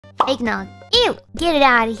Eggnog. Ew! Get it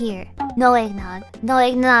out of here. No eggnog. No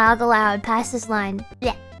eggnog allowed. Past this line.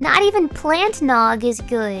 Blech. Not even plant nog is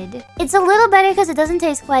good. It's a little better because it doesn't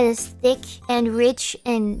taste quite as thick and rich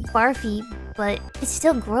and barfy, but it's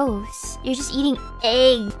still gross. You're just eating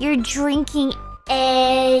egg. You're drinking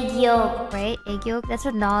egg yolk, right? Egg yolk? That's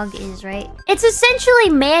what nog is, right? It's essentially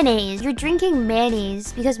mayonnaise. You're drinking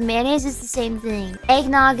mayonnaise because mayonnaise is the same thing.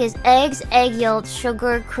 Eggnog is eggs, egg yolk,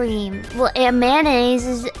 sugar, cream. Well, mayonnaise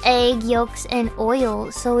is egg yolks and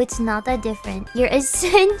oil, so it's not that different. You're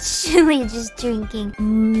essentially just drinking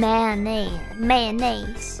mayonnaise.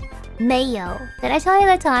 Mayo. Did I tell you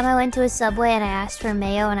that time I went to a Subway and I asked for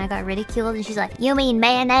mayo and I got ridiculed and she's like, "You mean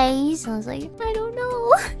mayonnaise?" I was like, "I don't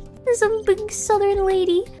know." Some big southern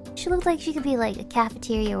lady. She looked like she could be like a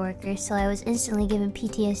cafeteria worker, so I was instantly given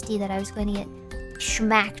PTSD that I was going to get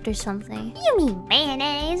schmacked or something. "You mean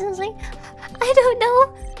mayonnaise?" I was like, "I don't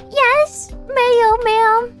know." "Yes, mayo,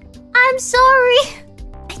 ma'am. I'm sorry.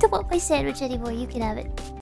 I don't want my sandwich anymore. You can have it."